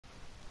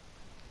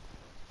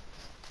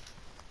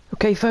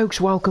Okay folks,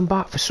 welcome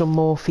back for some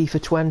more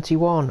FIFA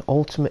 21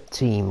 Ultimate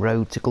Team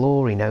Road to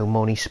Glory, no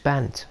money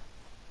spent.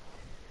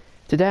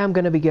 Today I'm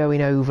going to be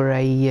going over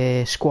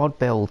a squad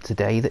build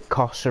today that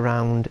costs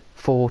around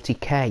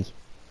 40k.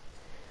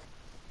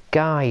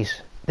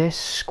 Guys, this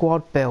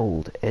squad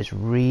build is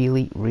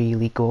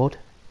really good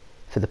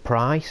for the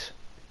price.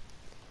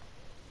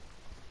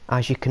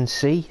 As you can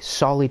see,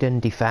 solid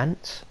in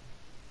defence.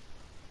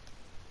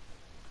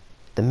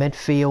 The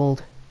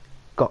midfield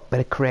got a bit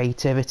of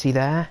creativity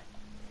there,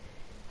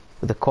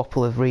 with a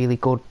couple of really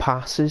good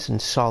passes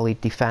and solid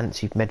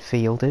defensive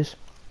midfielders.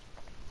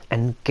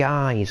 And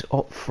guys,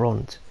 up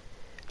front,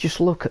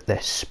 just look at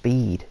this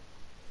speed.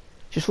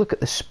 Just look at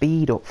the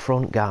speed up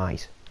front,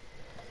 guys.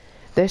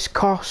 This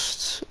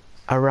costs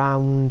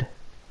around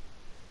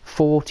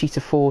 40 to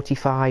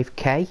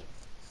 45k.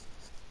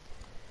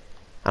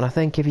 And I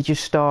think if you're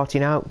just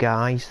starting out,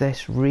 guys,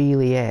 this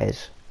really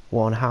is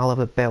one hell of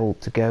a build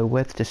to go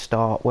with to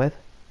start with.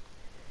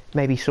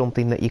 Maybe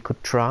something that you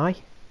could try.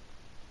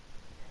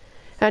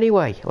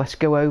 Anyway, let's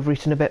go over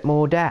it in a bit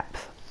more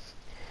depth.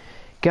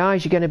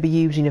 Guys, you're going to be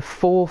using a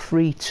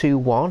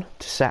 4-3-2-1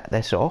 to set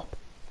this up.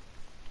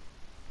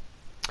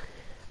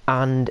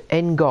 And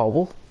in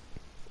goal,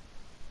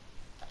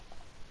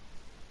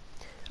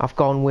 I've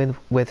gone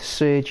with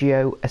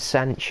Sergio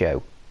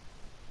Asensio.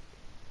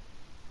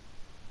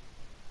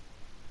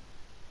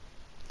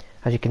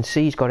 As you can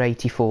see, he's got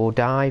 84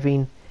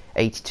 diving,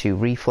 82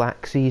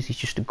 reflexes. He's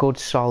just a good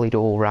solid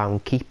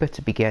all-round keeper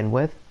to begin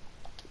with.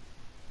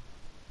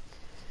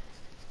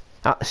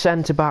 At the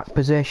centre-back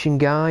position,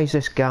 guys,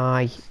 this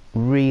guy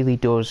really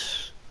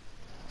doesn't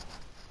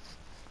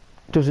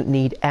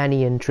need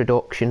any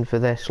introduction for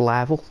this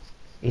level.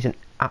 He's an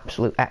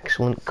absolute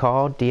excellent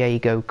card,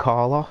 Diego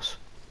Carlos.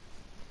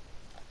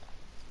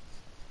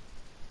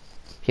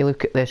 If you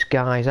look at this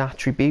guy's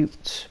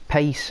attributes,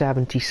 pace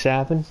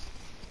 77,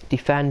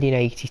 defending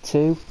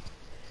 82.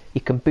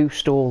 You can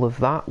boost all of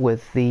that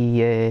with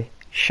the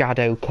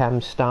Shadow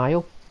Chem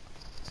style.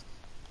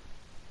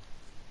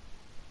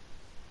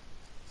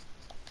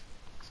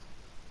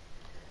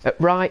 At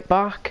right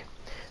back,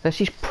 this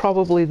is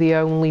probably the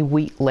only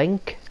weak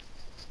link.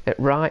 At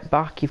right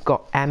back you've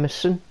got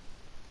Emerson.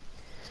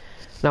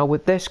 Now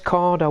with this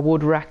card I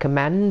would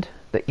recommend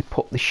that you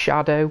put the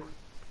Shadow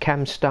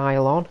Chem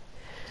style on.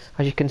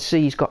 As you can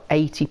see, he's got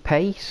 80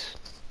 pace.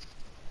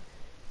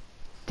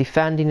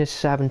 Defending is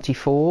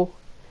 74.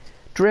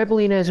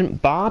 Dribbling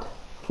isn't bad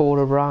for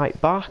a right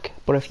back,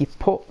 but if you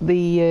put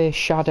the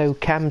Shadow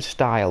Chem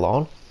style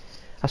on,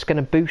 that's going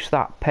to boost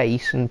that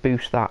pace and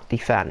boost that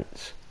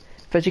defence.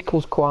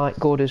 Physical's quite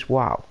good as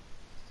well.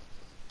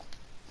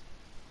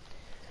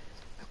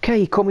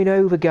 Okay, coming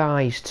over,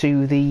 guys,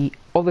 to the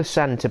other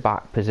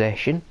centre-back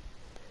position.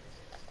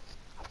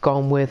 I've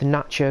gone with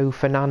Nacho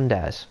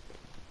Fernandez.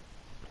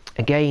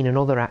 Again,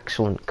 another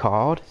excellent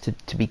card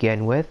to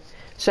begin with.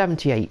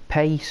 78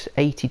 pace,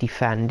 80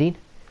 defending.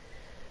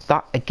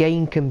 That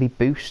again can be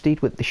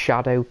boosted with the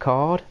Shadow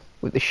card,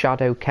 with the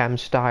Shadow Chem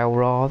style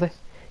rather.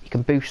 You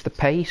can boost the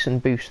pace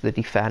and boost the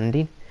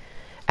defending.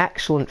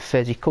 Excellent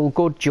physical,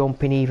 good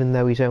jumping even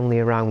though he's only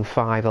around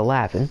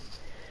 5'11", and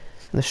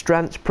the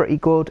strength's pretty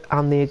good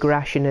and the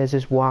aggression is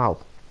as well.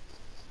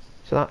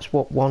 So that's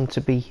what one to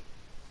be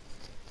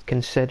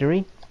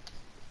considering.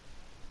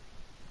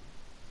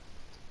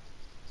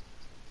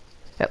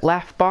 At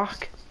left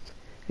back,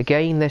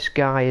 again this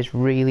guy is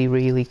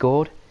really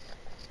good.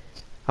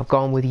 I've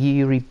gone with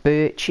Yuri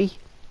Birchie,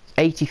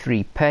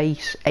 83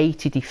 pace,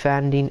 80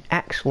 defending,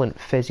 excellent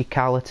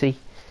physicality.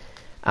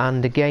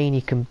 And again,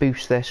 you can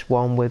boost this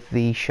one with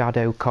the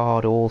Shadow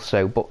card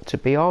also. But to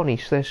be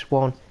honest, this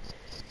one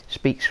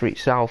speaks for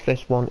itself.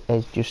 This one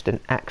is just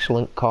an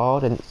excellent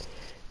card. And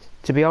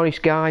to be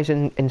honest, guys,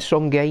 in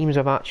some games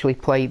I've actually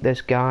played this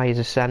guy as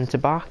a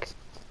centre-back.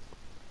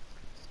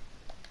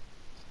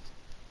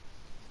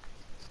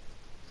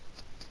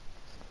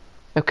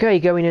 Okay,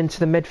 going into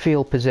the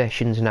midfield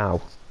positions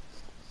now.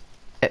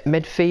 At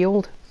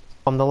midfield,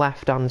 on the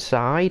left-hand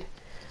side,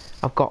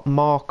 I've got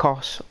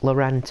Marcos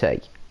Llorente.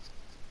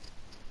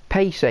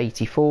 Pace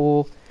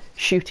 84,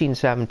 shooting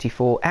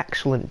 74,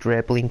 excellent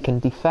dribbling, can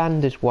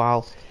defend as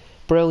well,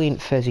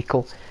 brilliant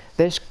physical.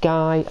 This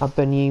guy I've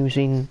been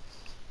using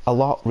a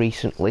lot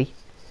recently.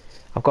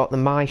 I've got the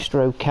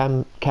Maestro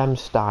Chem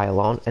style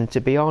on, and to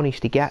be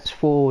honest, he gets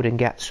forward and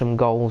gets some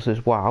goals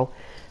as well,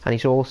 and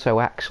he's also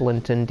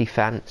excellent in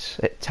defence,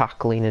 at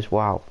tackling as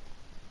well.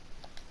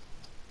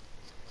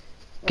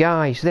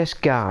 Guys, this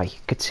guy,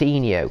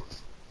 Coutinho.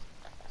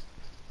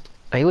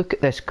 Now you look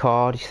at this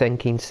card, you're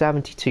thinking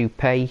 72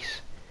 pace,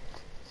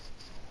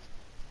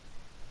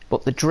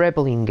 but the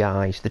dribbling,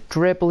 guys, the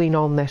dribbling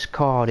on this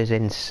card is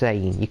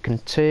insane. You can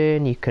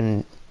turn, you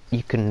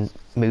can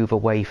move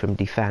away from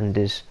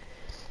defenders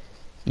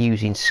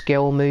using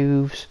skill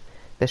moves.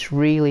 This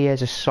really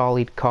is a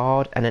solid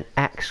card and an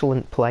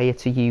excellent player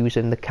to use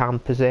in the cam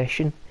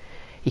position.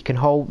 He can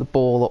hold the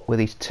ball up with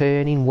his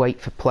turning,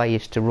 wait for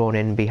players to run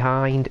in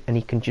behind, and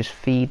he can just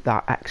feed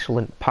that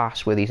excellent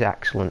pass with his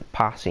excellent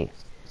passing.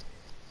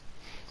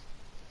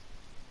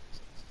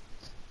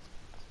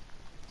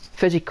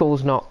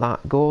 Physical's not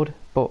that good,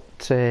 but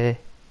the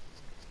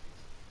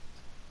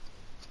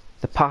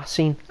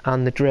passing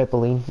and the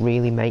dribbling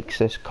really makes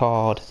this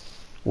card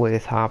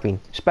worth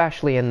having,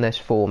 especially in this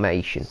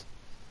formation.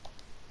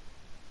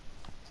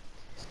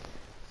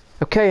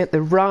 Okay, at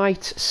the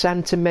right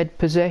centre mid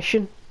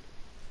position,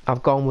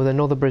 I've gone with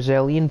another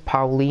Brazilian,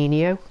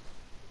 Paulinho.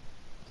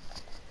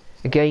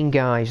 Again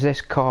guys,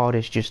 this card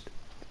is just,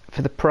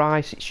 for the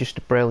price, it's just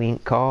a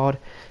brilliant card.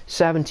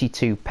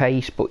 72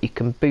 pace, but you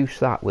can boost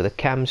that with a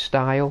chem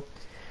style.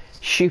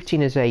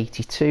 Shooting is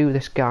 82,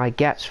 this guy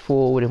gets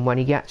forward, and when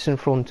he gets in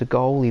front of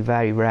goal he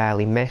very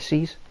rarely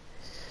misses.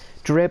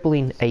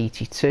 Dribbling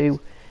 82,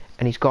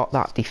 and he's got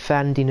that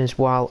defending as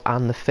well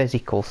and the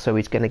physical, so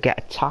he's going to get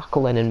a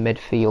tackle in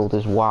midfield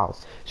as well.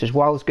 So as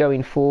well as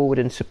going forward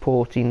and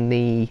supporting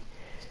the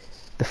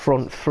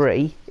front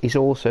three, he's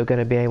also going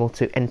to be able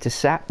to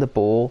intercept the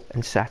ball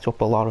and set up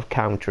a lot of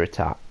counter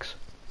attacks.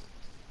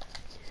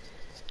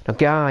 Now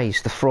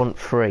guys, the front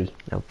three,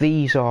 now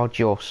these are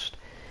just,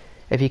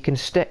 if you can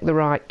stick the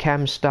right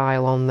chem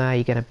style on there,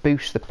 you're going to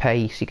boost the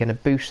pace, you're going to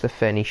boost the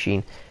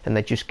finishing, and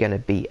they're just going to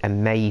be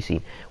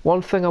amazing.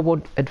 One thing I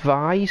would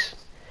advise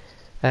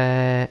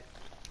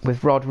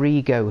with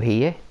Rodrigo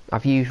here,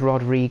 I've used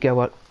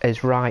Rodrigo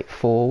as right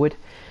forward.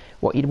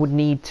 What you would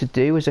need to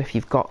do is, if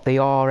you've got the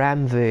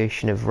RM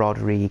version of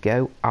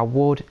Rodrigo, I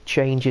would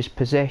change his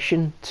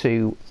position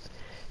to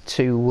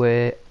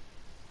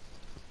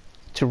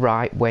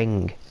right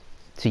wing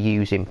to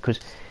use him, because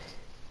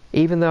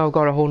even though I've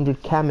got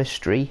 100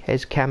 chemistry,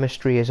 his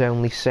chemistry is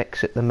only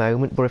 6 at the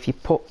moment, but if you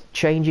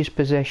change his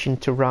position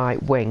to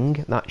right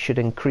wing, that should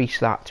increase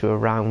that to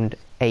around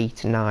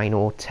 8, 9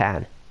 or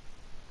 10.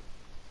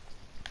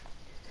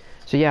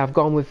 So yeah, I've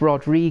gone with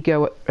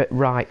Rodrigo at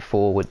right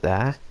forward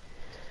there.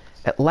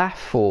 At left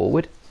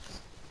forward,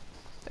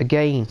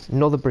 again,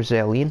 another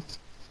Brazilian,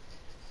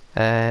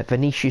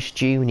 Vinicius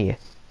Jr.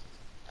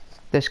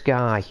 This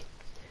guy,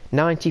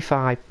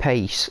 95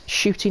 pace.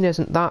 Shooting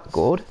isn't that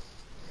good,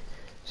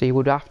 so you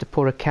would have to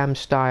put a chem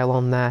style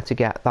on there to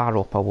get that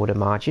up, I would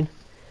imagine.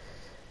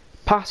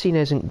 Passing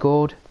isn't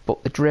good,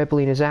 but the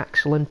dribbling is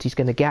excellent. He's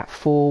going to get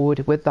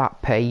forward with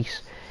that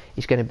pace.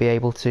 He's going to be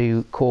able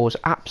to cause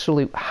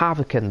absolute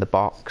havoc in the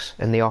box,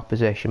 in the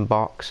opposition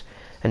box,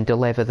 and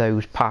deliver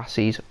those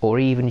passes, or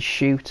even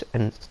shoot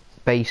and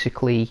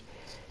basically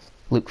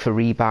look for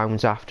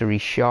rebounds after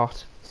he's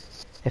shot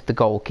if the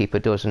goalkeeper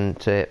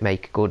doesn't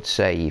make a good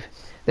save.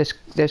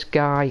 This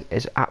guy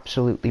is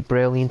absolutely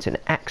brilliant, an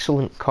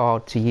excellent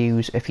card to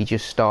use if you're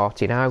just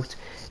starting out,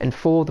 and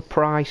for the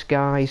price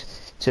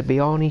guys, to be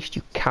honest,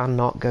 you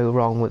cannot go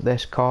wrong with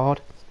this card.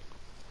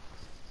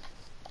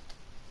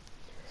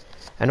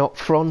 And up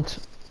front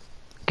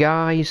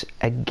guys,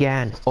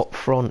 again up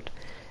front,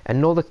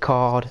 another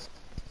card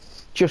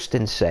just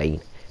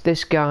insane.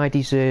 This guy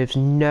deserves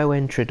no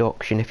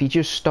introduction. If you're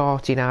just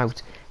starting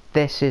out,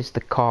 this is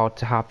the card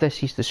to have.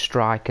 This is the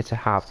striker to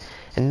have.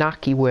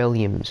 Inaki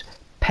Williams,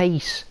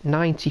 pace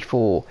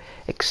 94,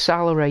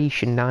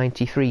 acceleration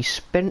 93,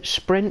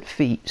 sprint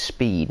feet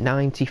speed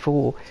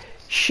 94,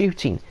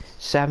 shooting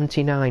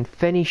 79,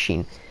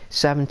 finishing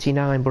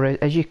 79.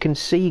 But as you can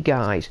see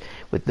guys,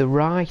 with the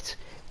right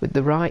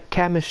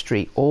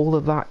chemistry, all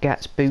of that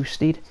gets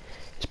boosted.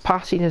 His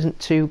passing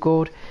isn't too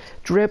good.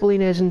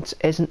 Dribbling isn't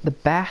the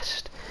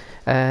best.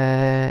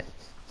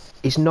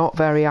 He's not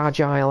very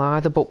agile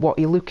either, but what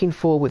you're looking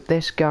for with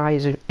this guy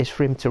is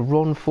for him to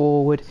run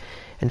forward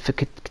and for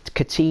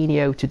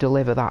Coutinho to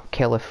deliver that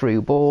killer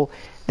through ball.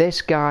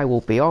 This guy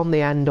will be on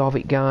the end of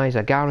it guys,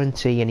 I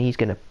guarantee, and he's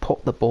going to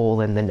put the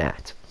ball in the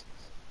net.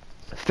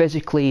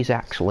 Physically he's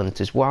excellent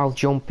as well,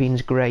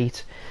 jumping's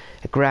great,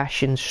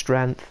 aggression,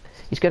 strength.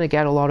 He's going to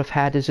get a lot of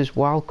headers as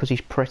well because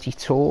he's pretty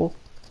tall.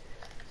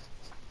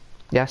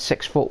 Yeah,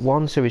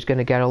 6'1", so he's going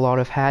to get a lot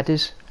of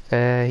headers.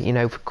 You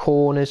know, for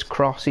corners,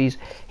 crosses,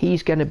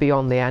 he's going to be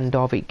on the end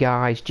of it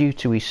guys due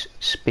to his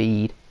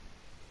speed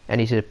and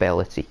his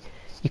ability.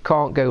 You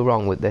can't go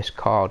wrong with this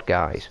card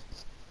guys.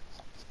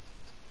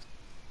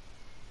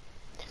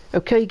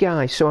 Okay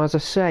guys, so as I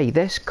say,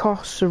 this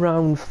costs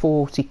around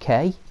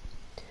 40k.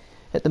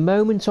 At the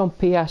moment on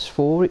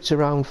PS4 it's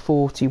around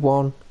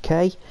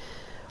 41k.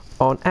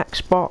 On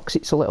Xbox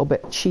it's a little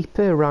bit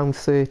cheaper, around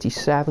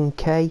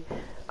 37k.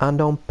 And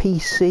on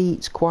PC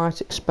it's quite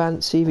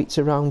expensive, it's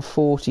around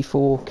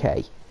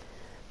 44k.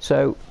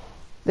 So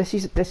this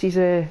is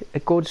a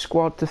good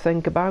squad to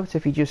think about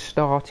if you're just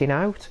starting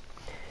out.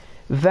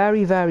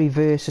 Very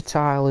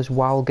versatile as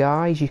well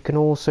guys. You can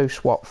also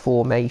swap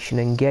formation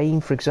in game.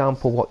 For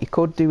example, what you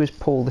could do is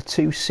pull the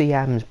two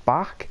CMs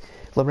back,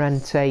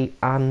 Llorente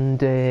and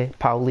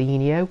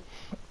Paulinho.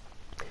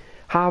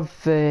 Have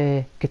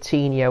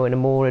Coutinho in a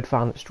more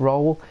advanced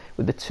role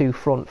with the two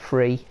front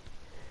three,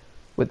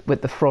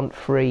 with the front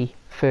three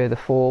further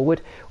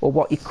forward. Or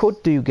what you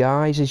could do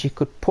guys is you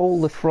could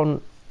pull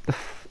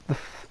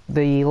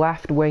the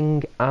left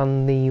wing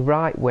and the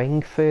right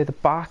wing further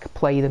back,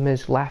 play them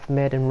as left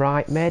mid and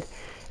right mid,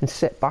 and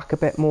sit back a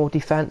bit more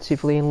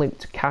defensively and look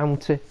to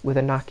counter with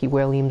Inaki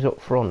Williams up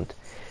front.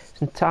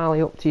 It's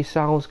entirely up to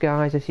yourselves,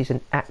 guys. This is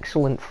an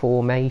excellent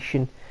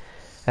formation,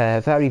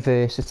 very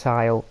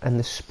versatile, and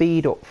the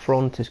speed up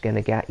front is going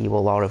to get you a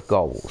lot of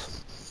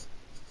goals.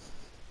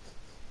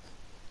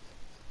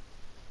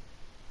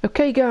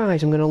 Okay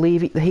guys, I'm going to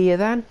leave it here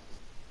then.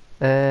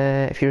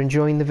 If you're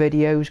enjoying the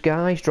videos,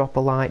 guys, drop a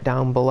like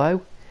down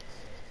below.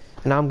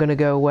 And I'm going to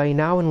go away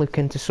now and look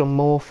into some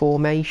more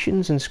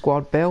formations and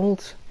squad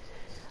builds.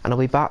 And I'll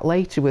be back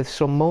later with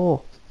some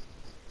more.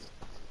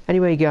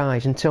 Anyway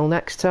guys, until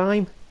next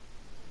time,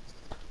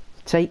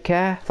 take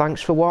care,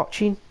 thanks for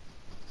watching,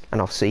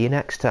 and I'll see you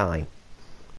next time.